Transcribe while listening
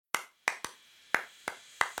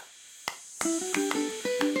Hello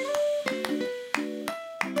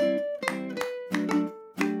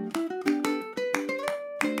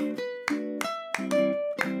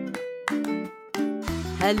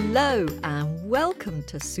and welcome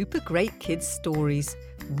to Super Great Kids Stories,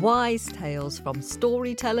 wise tales from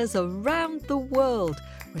storytellers around the world,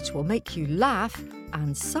 which will make you laugh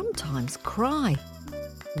and sometimes cry.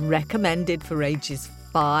 Recommended for ages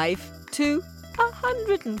 5 to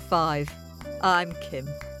 105. I'm Kim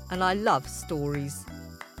and I love stories.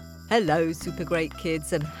 Hello, Super Great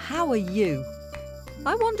Kids, and how are you?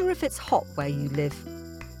 I wonder if it's hot where you live.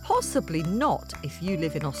 Possibly not if you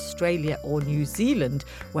live in Australia or New Zealand,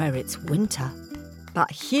 where it's winter.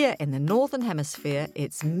 But here in the Northern Hemisphere,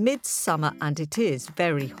 it's midsummer and it is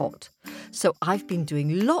very hot. So I've been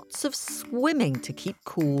doing lots of swimming to keep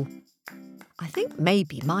cool. I think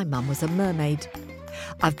maybe my mum was a mermaid.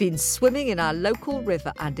 I've been swimming in our local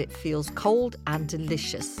river and it feels cold and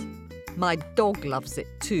delicious. My dog loves it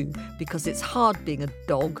too, because it's hard being a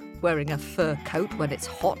dog wearing a fur coat when it's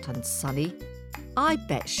hot and sunny. I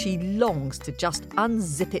bet she longs to just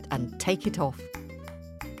unzip it and take it off.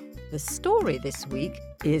 The story this week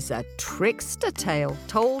is a trickster tale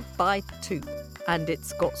told by Toop, and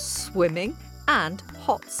it's got swimming and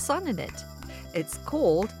hot sun in it. It's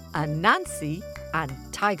called Anansi and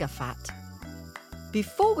Tiger Fat.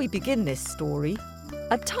 Before we begin this story,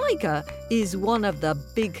 a tiger is one of the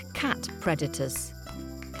big cat predators.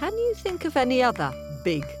 Can you think of any other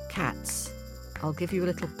big cats? I'll give you a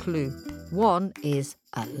little clue. One is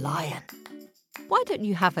a lion. Why don't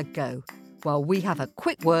you have a go while we have a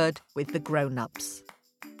quick word with the grown-ups?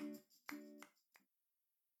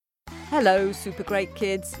 Hello, Super Great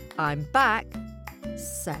Kids. I'm back.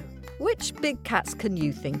 So, which big cats can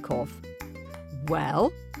you think of?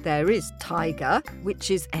 Well, there is Tiger, which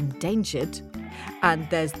is endangered, and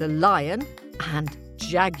there's the lion and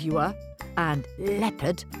jaguar and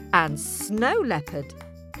leopard and snow leopard.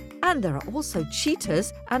 And there are also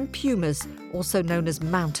cheetahs and pumas, also known as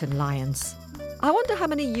mountain lions. I wonder how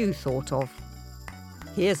many you thought of.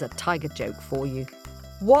 Here's a tiger joke for you.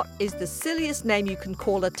 What is the silliest name you can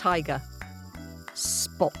call a tiger?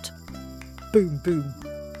 Spot. Boom, boom.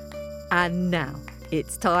 And now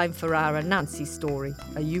it's time for our Anansi story.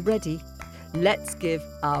 Are you ready? Let's give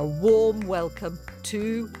a warm welcome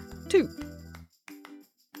to Toop.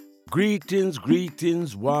 Greetings,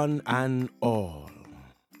 greetings, one and all.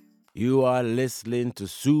 You are listening to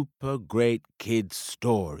Super Great Kids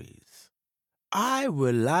Stories. I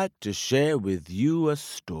would like to share with you a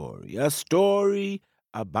story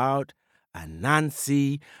about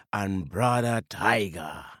Anansi and Brother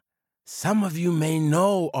Tiger. Some of you may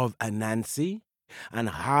know of Anansi and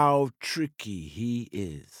how tricky he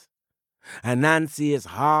is. Anansi is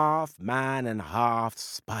half man and half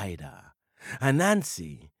spider.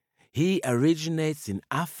 Anansi, he originates in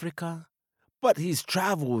Africa, but he's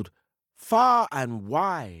traveled far and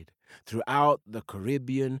wide throughout the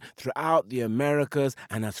Caribbean, throughout the Americas,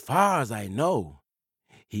 and as far as I know,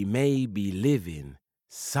 he may be living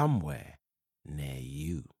somewhere near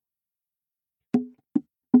you.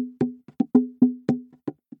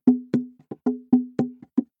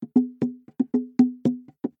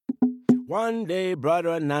 One day,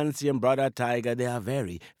 Brother Anansi and Brother Tiger, they are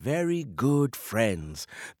very, very good friends.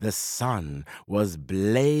 The sun was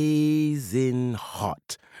blazing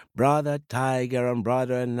hot. Brother Tiger and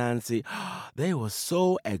Brother Anansi, they were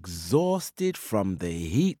so exhausted from the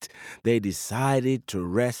heat, they decided to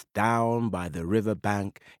rest down by the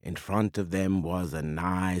riverbank. In front of them was a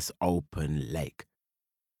nice open lake.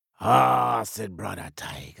 Said Brother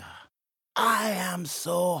Tiger, I am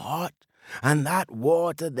so hot. And that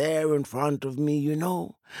water there in front of me,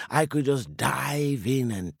 I could just dive in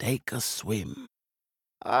and take a swim.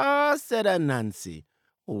 Said Anansi,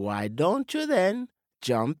 why don't you then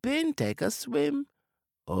jump in, take a swim?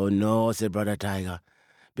 Oh, no, said Brother Tiger,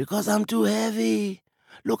 because I'm too heavy.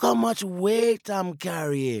 Look how much weight I'm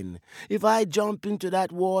carrying. If I jump into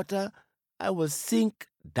that water, I will sink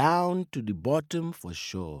down to the bottom for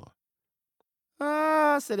sure.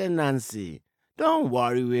 Said Anansi, don't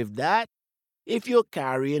worry with that. If you're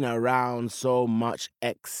carrying around so much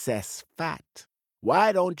excess fat,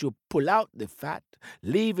 why don't you pull out the fat,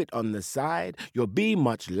 leave it on the side? You'll be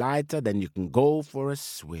much lighter, then you can go for a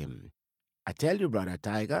swim. I tell you, Brother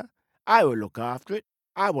Tiger, I will look after it.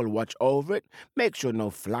 I will watch over it, make sure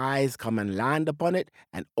no flies come and land upon it,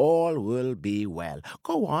 and all will be well.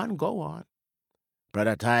 Go on, go on.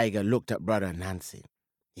 Brother Tiger looked at Brother Anansi.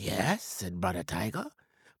 Yes, said Brother Tiger,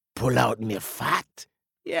 pull out me fat.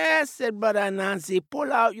 Yes, said Brother Anansi,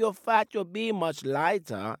 pull out your fat, you'll be much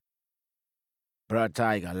lighter. Brother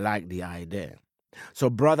Tiger liked the idea. So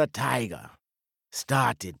Brother Tiger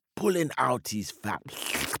started pulling out his fat.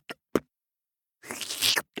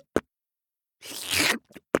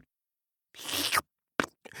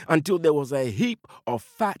 Until there was a heap of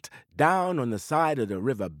fat down on the side of the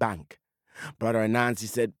river bank. Brother Anansi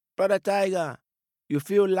said, Brother Tiger, you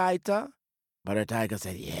feel lighter? Brother Tiger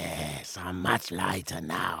said, yes, I'm much lighter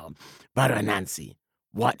now. Brother Anansi,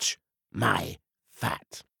 watch my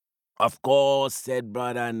fat. Of course, said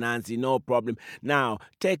Brother Anansi, no problem. Now,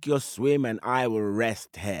 take your swim and I will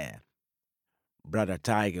rest here. Brother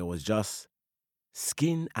Tiger was just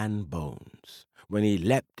skin and bones when he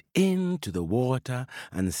leapt into the water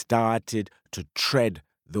and started to tread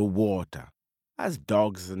the water, as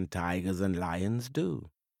dogs and tigers and lions do.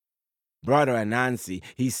 Brother Anansi,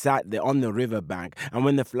 he sat there on the riverbank, and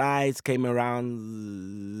when the flies came around,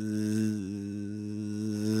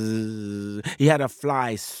 he had a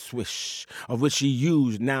fly swish, of which he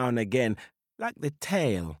used now and again, like the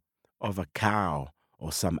tail of a cow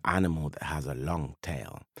or some animal that has a long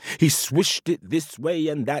tail. He swished it this way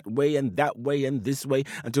and that way and that way and this way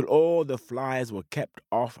until all the flies were kept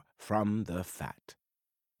off from the fat.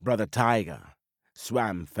 Brother Tiger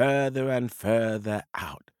swam further and further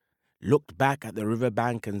out, looked back at the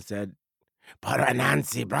riverbank and said, Brother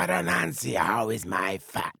Nancy, how is my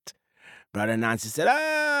fat? Brother Nancy said,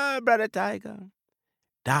 Brother Tiger,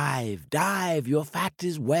 dive, your fat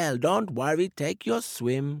is well. Don't worry, take your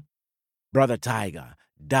swim. Brother Tiger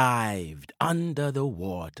dived under the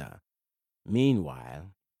water.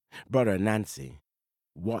 Meanwhile, Brother Nancy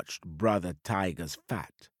watched Brother Tiger's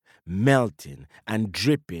fat melting and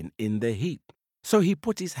dripping in the heat. So he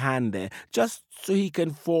put his hand there just so he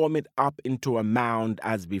can form it up into a mound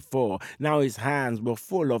as before. Now his hands were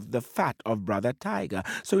full of the fat of Brother Tiger.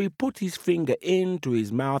 So he put his finger into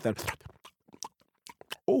his mouth and...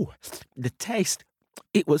 oh, the taste,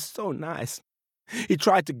 it was so nice. He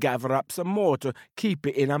tried to gather up some more to keep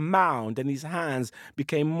it in a mound, and his hands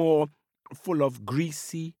became more full of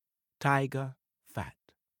greasy tiger fat.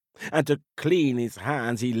 And to clean his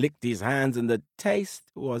hands, he licked his hands, and the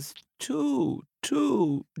taste was too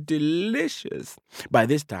delicious. By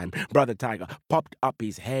this time, Brother Tiger popped up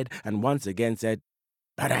his head and once again said,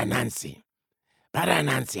 Brother Nancy,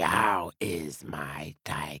 how is my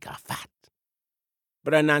tiger fat?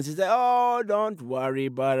 Brother Nancy said, oh, don't worry,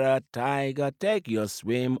 Brother Tiger. Take your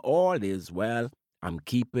swim. All is well. I'm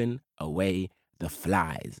keeping away the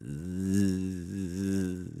flies.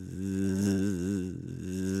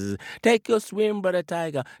 Take your swim, Brother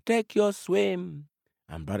Tiger. Take your swim.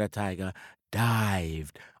 And Brother Tiger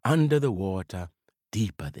dived under the water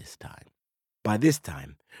deeper this time. By this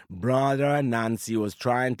time, Brother Anansi was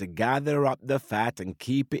trying to gather up the fat and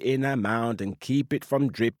keep it in a mound and keep it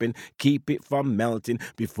from dripping, keep it from melting.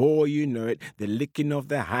 Before you know it, the licking of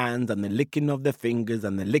the hands and the licking of the fingers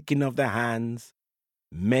and the licking of the hands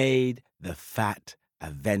made the fat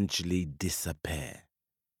eventually disappear.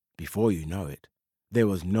 Before you know it, there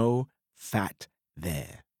was no fat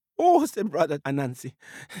there. Oh, said Brother Anansi,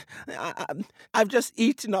 I've just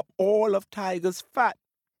eaten up all of Tiger's fat.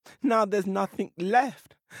 Now there's nothing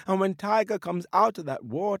left. And when Tiger comes out of that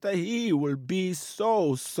water, he will be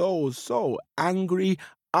so angry.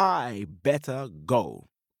 I better go.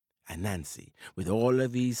 Anansi, with all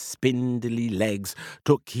of his spindly legs,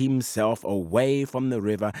 took himself away from the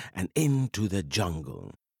river and into the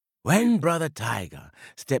jungle. When Brother Tiger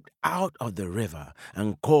stepped out of the river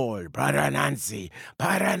and called, Brother Anansi,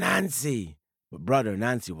 but Brother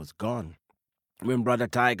Anansi was gone. When Brother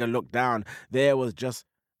Tiger looked down, there was just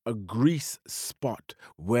a grease spot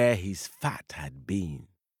where his fat had been,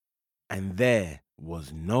 and there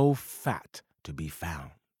was no fat to be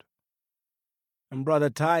found. And Brother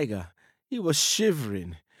Tiger, he was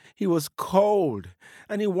shivering, he was cold,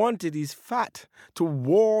 and he wanted his fat to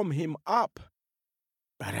warm him up.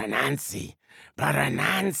 Brother Nancy,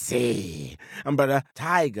 and Brother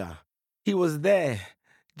Tiger, he was there,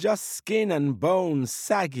 just skin and bones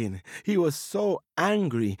sagging. He was so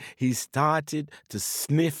angry, he started to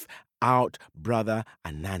sniff out Brother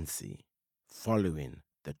Anansi, following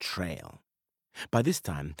the trail. By this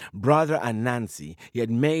time, Brother Anansi, he had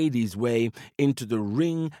made his way into the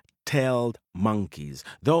ring-tailed monkeys,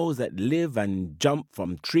 those that live and jump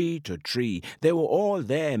from tree to tree. They were all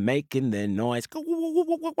there making their noise.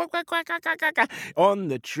 On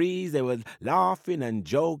the trees, they were laughing and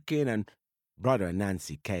joking, and Brother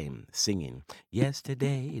Nancy came singing,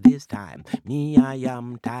 yesterday this time, me I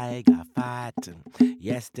am Tiger Fat.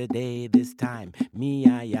 Yesterday this time, me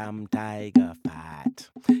I am Tiger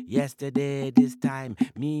Fat. Yesterday this time,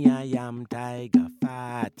 me I am Tiger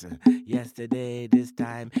Fat. Yesterday this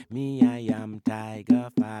time, me I am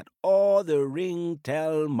Tiger Fat. All the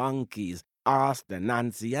ringtail monkeys asked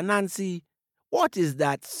Anansi, Anansi, what is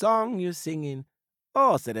that song you're singing?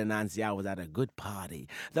 Oh, said Anansi, I was at a good party.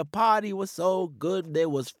 The party was so good. There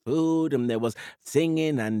was food and there was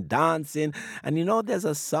singing and dancing. And you know, there's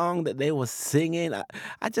a song that they were singing.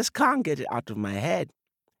 I just can't get it out of my head.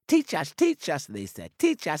 Teach us, they said.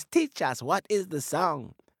 Teach us. What is the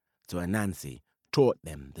song? So Anansi taught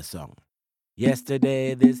them the song.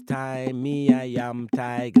 Yesterday this time, me I am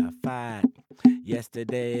Tiger Fat.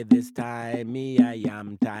 Yesterday this time, me I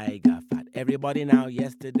am Tiger Fat. Everybody now,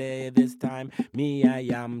 yesterday this time, me I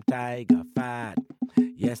am Tiger Fat.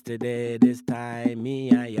 Yesterday this time,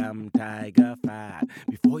 me I am Tiger Fat.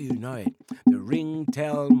 Before you know it, the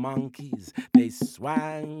ringtail monkeys, they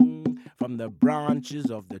swang from the branches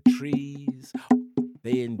of the trees.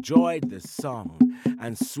 They enjoyed the song,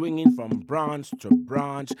 and swinging from branch to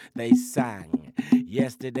branch, they sang.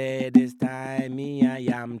 Yesterday this time, me I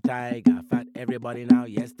am Tiger Fat. Everybody now,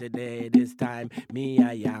 yesterday this time, me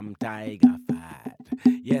I am Tiger Fat.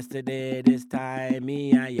 Yesterday this time,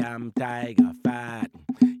 me I am Tiger Fat.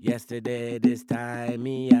 Yesterday this time,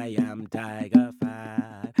 me I am Tiger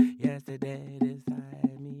Fat. Yesterday this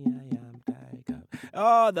time, me I am Tiger.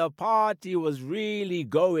 Oh, the party was really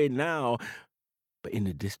going now. But in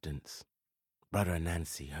the distance, Brother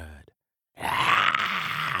Anansi heard.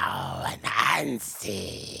 "Ow,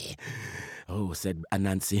 Anansi!" Oh, said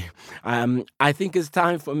Anansi. I think it's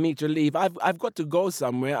time for me to leave. I've got to go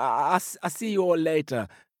somewhere. I'll see you all later.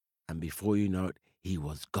 And before you know it, he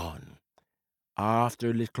was gone. After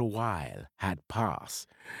a little while had passed,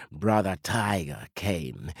 Brother Tiger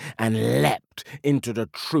came and leapt into the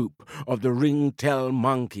troop of the ringtail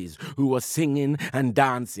monkeys who were singing and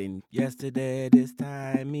dancing. Yesterday this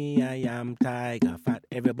time, me I am Tiger Fat.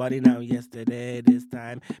 Everybody now, yesterday this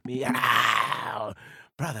time, me Ow!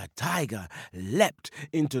 Brother Tiger leapt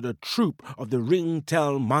into the troop of the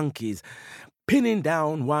ringtail monkeys, pinning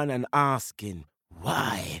down one and asking,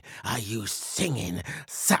 "Why are you singing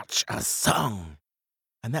such a song?"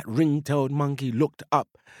 And that ring-tailed monkey looked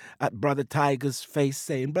up at Brother Tiger's face,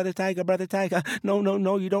 saying, Brother Tiger,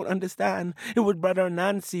 no, you don't understand. It was Brother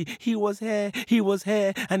Nancy. He was here,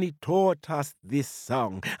 and he taught us this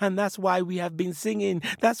song. And that's why we have been singing.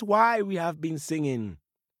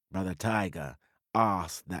 Brother Tiger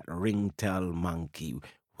asked that ring-tailed monkey,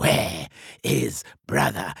 "Where is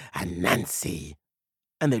Brother Anansi?"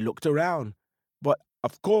 And they looked around. But,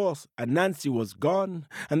 of course, Anansi was gone.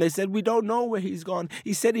 And they said, "We don't know where he's gone.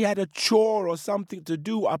 He said he had a chore or something to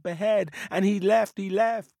do up ahead, and he left.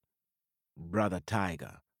 Brother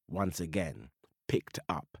Tiger, once again, picked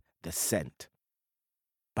up the scent.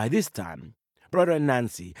 By this time, Brother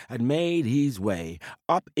Anansi had made his way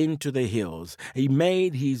up into the hills. He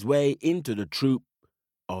made his way into the troop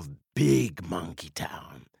of Big Monkey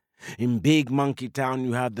Town. In Big Monkey Town,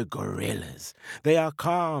 you have the gorillas. They are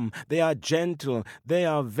calm, they are gentle, they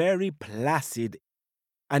are very placid.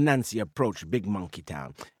 Anansi approached Big Monkey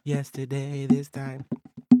Town. Yesterday, this time,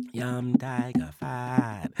 yum Tiger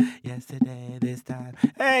Fat. Yesterday, this time.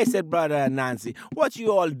 "Hey," said Brother Anansi, "what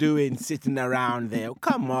you all doing sitting around there?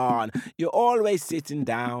 Come on, you're always sitting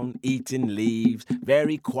down, eating leaves,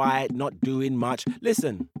 very quiet, not doing much."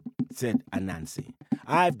 "Listen," said Anansi,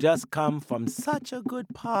 "I've just come from such a good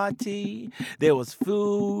party. There was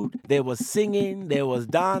food, there was singing, there was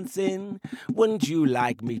dancing. Wouldn't you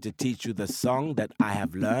like me to teach you the song that I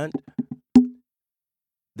have learned?"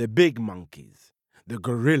 The big monkeys, the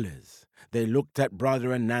gorillas, they looked at Brother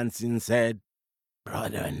Anansi and said,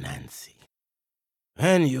 "Brother Anansi,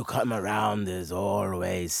 when you come around, there's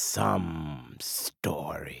always some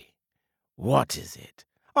story. What is it?"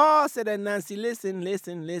 "Oh," said Anansi,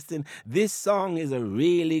 listen. This song is a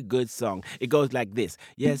really good song. It goes like this.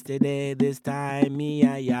 Yesterday, this time, me,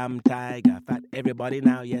 I am Tiger Fat. Everybody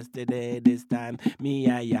now, yesterday, this time, me,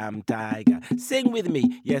 I am Tiger. Sing with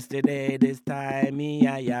me. Yesterday, this time, me,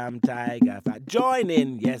 I am Tiger Fat. Join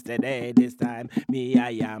in. Yesterday, this time, me,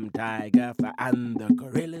 I am Tiger Fat. And the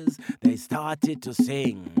gorillas, they started to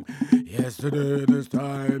sing. Yesterday, this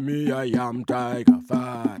time, me, I am Tiger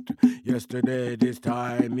Fat. Yesterday, this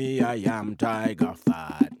time, me, I am Tiger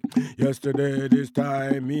Fat. Yesterday, this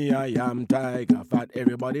time, me, I am Tiger Fat.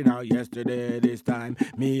 Everybody now, yesterday, this time,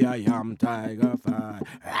 me, I am Tiger Fat.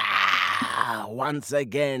 Once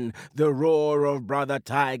again, the roar of Brother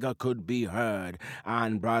Tiger could be heard,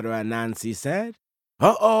 and Brother Anansi said,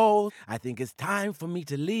 "Uh-oh, I think it's time for me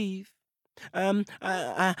to leave.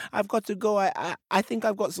 I've got to go. I think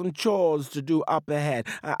I've got some chores to do up ahead.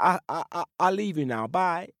 I'll leave you now.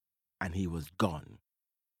 Bye." And he was gone.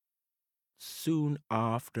 Soon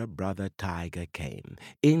after, Brother Tiger came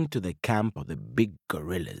into the camp of the big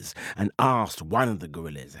gorillas and asked one of the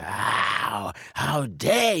gorillas, How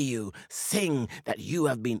dare you sing that you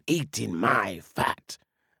have been eating my fat?"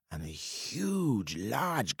 And the huge,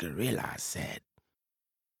 large gorilla said,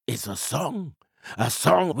 "It's a song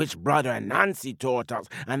which Brother Anansi taught us,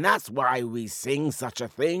 and that's why we sing such a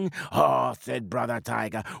thing." "Oh," said Brother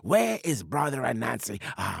Tiger, "where is Brother Anansi?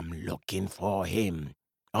 I'm looking for him."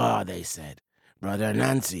 "Oh," they said, "Brother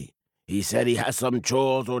Anansi, he said he has some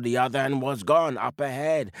chores or the other and was gone up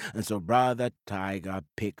ahead." And so Brother Tiger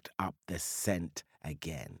picked up the scent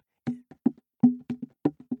again.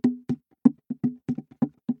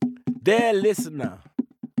 Dear listener,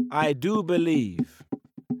 I do believe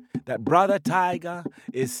that Brother Tiger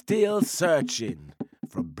is still searching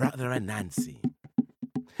for Brother Anansi.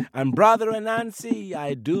 And Brother Anansi,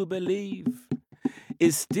 I do believe,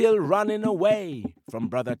 is still running away from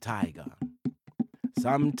Brother Tiger.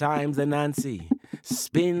 Sometimes Anansi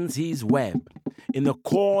spins his web in the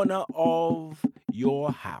corner of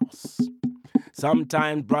your house.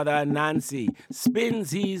 Sometimes Brother Anansi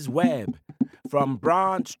spins his web from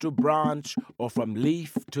branch to branch or from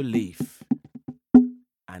leaf to leaf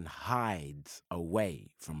and hides away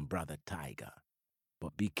from Brother Tiger.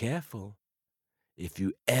 But be careful. If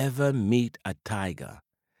you ever meet a tiger,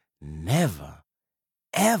 never,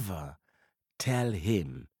 ever tell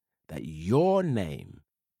him that your name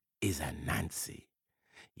is Anansi.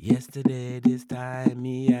 Yesterday, this time,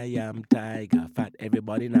 me, I am Tiger Fat.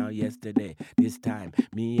 Everybody now, yesterday, this time,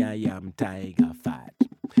 me, I am Tiger Fat.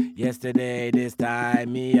 Yesterday, this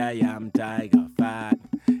time, me, I am Tiger Fat.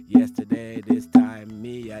 Yesterday, this time,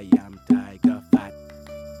 me, I am Tiger Fat.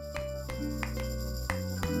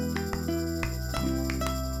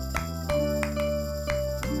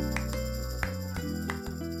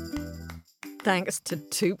 Thanks to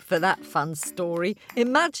Toop for that fun story.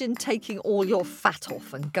 Imagine taking all your fat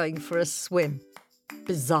off and going for a swim.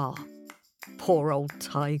 Bizarre. Poor old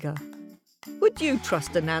tiger. Would you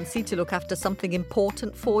trust Anansi to look after something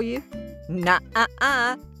important for you? Nah,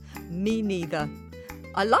 me neither.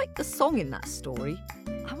 I like the song in that story.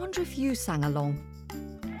 I wonder if you sang along.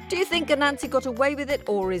 Do you think Anansi got away with it,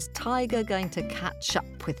 or is Tiger going to catch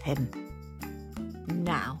up with him?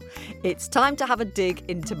 Now, it's time to have a dig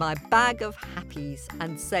into my bag of happies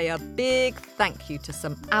and say a big thank you to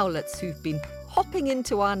some owlets who've been hopping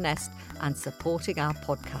into our nest and supporting our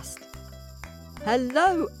podcast.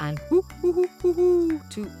 Hello and hoo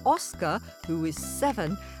to Oscar, who is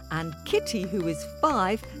 7, and Kitty, who is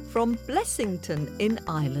 5, from Blessington in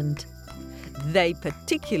Ireland. They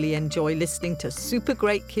particularly enjoy listening to super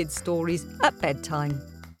great kids' stories at bedtime.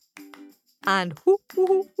 And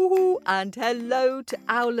and hello to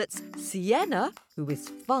owlets Sienna, who is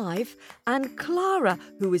 5, and Clara,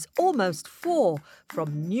 who is almost 4,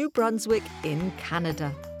 from New Brunswick in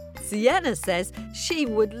Canada. Sienna says she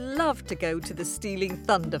would love to go to the Stealing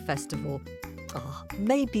Thunder Festival.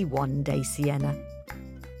 Maybe one day, Sienna.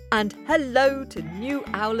 And hello to new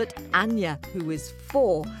owlet Anya, who is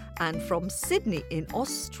 4 and from Sydney in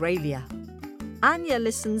Australia. Anya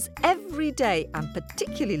listens every day and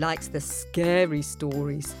particularly likes the scary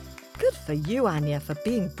stories. Good for you, Anya, for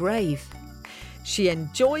being brave. She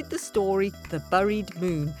enjoyed the story The Buried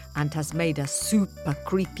Moon and has made a super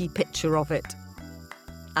creepy picture of it.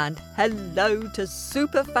 And hello to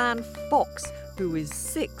superfan Fox, who is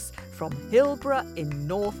 6, from Hillsborough in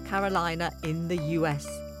North Carolina in the US.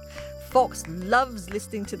 Fox loves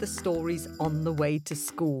listening to the stories on the way to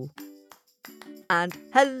school. And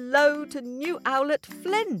hello to new owlet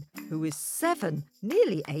Flynn, who is 7,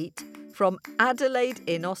 nearly 8, from Adelaide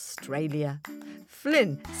in Australia.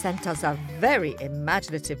 Flynn sent us a very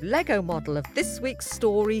imaginative Lego model of this week's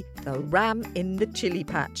story, The Ram in the Chili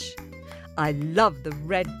Patch. I love the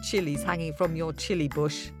red chilies hanging from your chili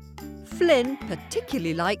bush. Flynn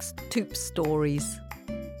particularly likes Toop's stories.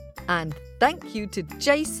 And thank you to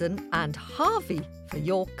Jason and Harvey for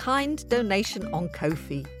your kind donation on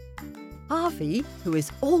Ko-fi. Harvey, who is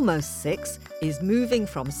almost 6, is moving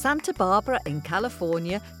from Santa Barbara in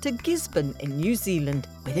California to Gisborne in New Zealand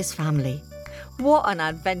with his family. What an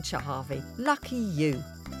adventure, Harvey. Lucky you.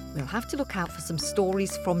 We'll have to look out for some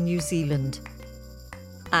stories from New Zealand.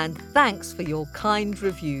 And thanks for your kind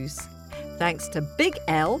reviews. Thanks to Big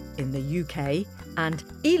L in the UK and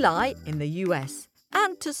Eli in the US.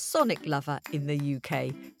 and to Sonic Lover in the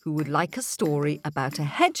UK, who would like a story about a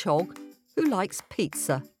hedgehog who likes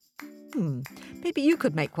pizza. Maybe you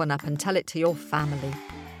could make one up and tell it to your family.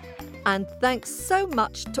 And thanks so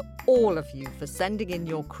much to all of you for sending in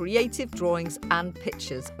your creative drawings and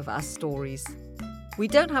pictures of our stories. We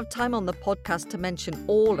don't have time on the podcast to mention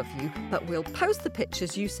all of you, but we'll post the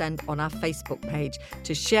pictures you send on our Facebook page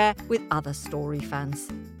to share with other story fans.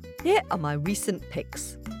 Here are my recent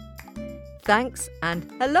pics. Thanks and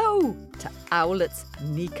hello to owlets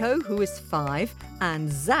Nico, who is 5,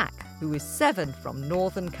 and Zach, who is 7 from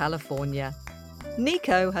Northern California.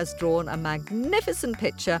 Nico has drawn a magnificent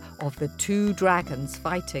picture of the 2 dragons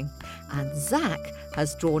fighting, and Zach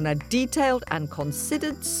has drawn a detailed and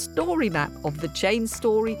considered story map of the chain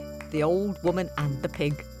story, The Old Woman and the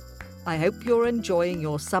Pig. I hope you're enjoying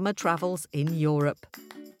your summer travels in Europe.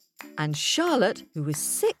 And Charlotte, who is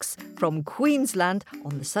 6 from Queensland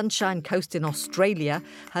on the Sunshine Coast in Australia,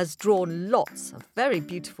 has drawn lots of very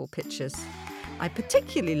beautiful pictures. I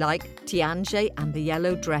particularly like Tianjie and the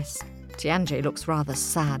yellow dress. Tianjie looks rather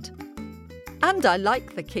sad. And I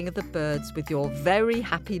like the King of the Birds with your very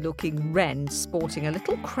happy-looking wren sporting a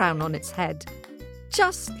little crown on its head.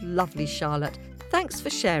 Just lovely, Charlotte. Thanks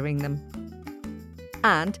for sharing them.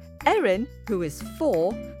 And Erin, who is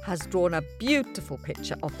 4, has drawn a beautiful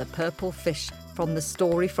picture of the purple fish from the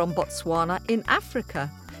story from Botswana in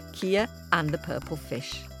Africa, Kia and the Purple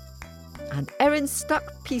Fish. And Erin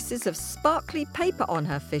stuck pieces of sparkly paper on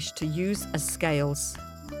her fish to use as scales.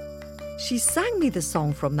 She sang me the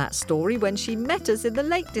song from that story when she met us in the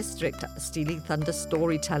Lake District at the Stealing Thunder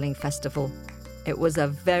Storytelling Festival. It was a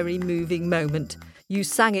very moving moment. You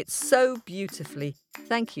sang it so beautifully.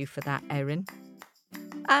 Thank you for that, Erin.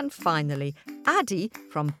 And finally, Addie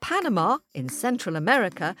from Panama in Central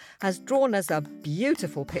America has drawn us a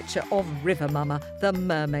beautiful picture of River Mama, the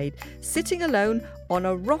mermaid, sitting alone on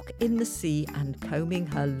a rock in the sea and combing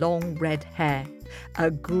her long red hair.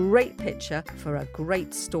 A great picture for a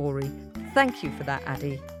great story. Thank you for that,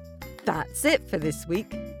 Addie. That's it for this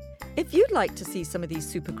week. If you'd like to see some of these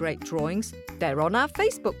super great drawings, they're on our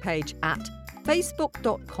Facebook page at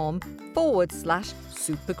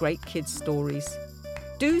facebook.com/supergreatkidsstories.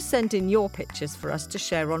 Do send in your pictures for us to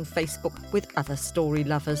share on Facebook with other story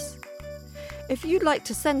lovers. If you'd like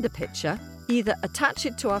to send a picture, either attach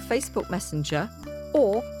it to our Facebook Messenger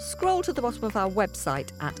or scroll to the bottom of our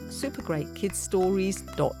website at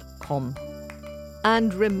supergreatkidsstories.com.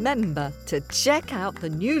 And remember to check out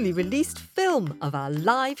the newly released film of our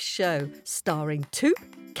live show starring Toop,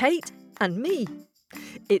 Kate and me.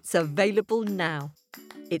 It's available now.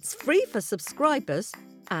 It's free for subscribers,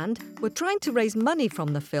 and we're trying to raise money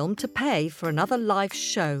from the film to pay for another live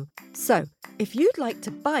show. So, if you'd like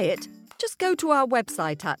to buy it, just go to our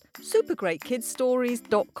website at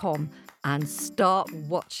supergreatkidsstories.com and start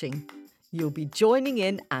watching. You'll be joining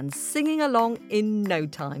in and singing along in no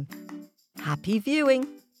time. Happy viewing!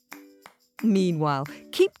 Meanwhile,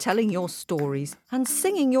 keep telling your stories and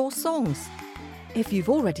singing your songs. If you've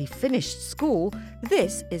already finished school,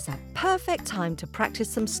 this is a perfect time to practice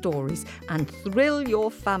some stories and thrill your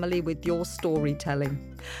family with your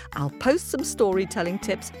storytelling. I'll post some storytelling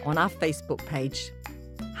tips on our Facebook page.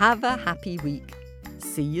 Have a happy week.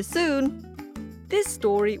 See you soon. This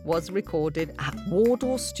story was recorded at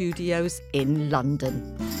Wardle Studios in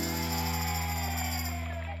London.